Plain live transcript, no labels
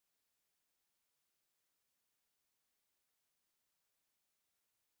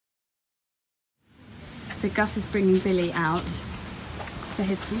So Gus is bringing Billy out for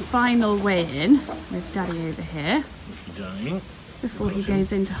his final weigh-in with Daddy over here before he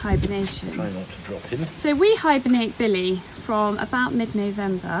goes into hibernation. Try not to drop him. So we hibernate Billy from about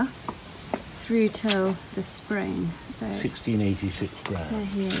mid-November through till the spring. So 1686 grams. there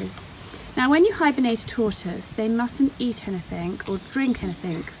he is. Now when you hibernate a tortoise, they mustn't eat anything or drink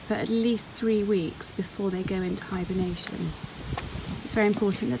anything for at least 3 weeks before they go into hibernation. It's very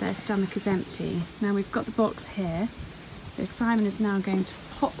important that their stomach is empty. Now we've got the box here, so Simon is now going to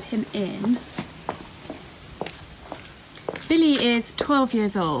pop him in. Billy is 12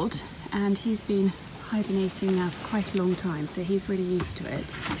 years old and he's been hibernating now for quite a long time, so he's really used to it.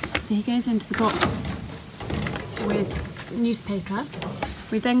 So he goes into the box with newspaper.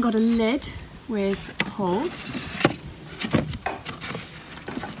 We've then got a lid with holes.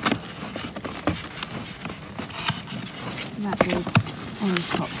 So that goes on the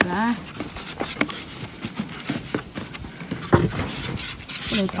top there.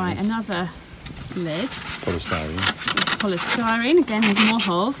 Followed by another lid. Polystyrene. Polystyrene, again with more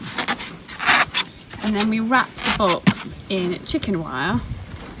holes. And then we wrap the box in chicken wire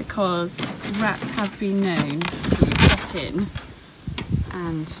because rats have been known to get in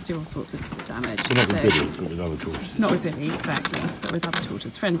and do all sorts of damage. So not with Billy, but with other tortoises. Not with Billy, exactly, but with other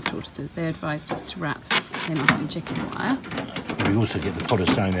tortoises, friends' tortoises. They advised us to wrap him up in chicken wire. We also get the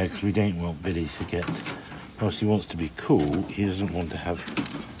polystyrene there because we don't want Billy to get, whilst he wants to be cool, he doesn't want to have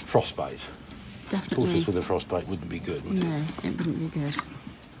frostbite. Definitely. Tortoise with a frostbite wouldn't be good, would it? No, it wouldn't be good.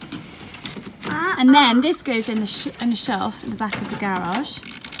 And then this goes in the shelf in the back of the garage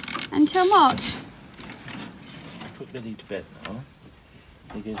until March. Put Billy to bed now.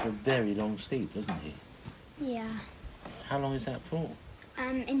 He goes for a very long sleep, doesn't he? Yeah. How long is that for?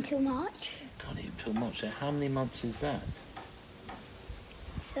 Until March. God, until March. So how many months is that?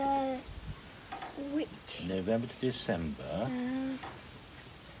 So, which? November to December.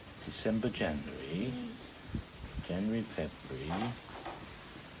 December, January. January, February.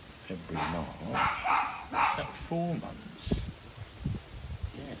 February, March. That's 4 months.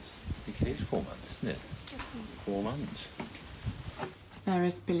 Yes, I think it is 4 months, isn't it? 4 months. There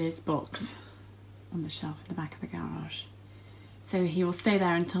is Billy's box on the shelf in the back of the garage. So he will stay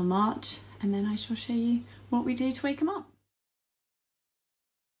there until March, and then I shall show you what we do to wake him up.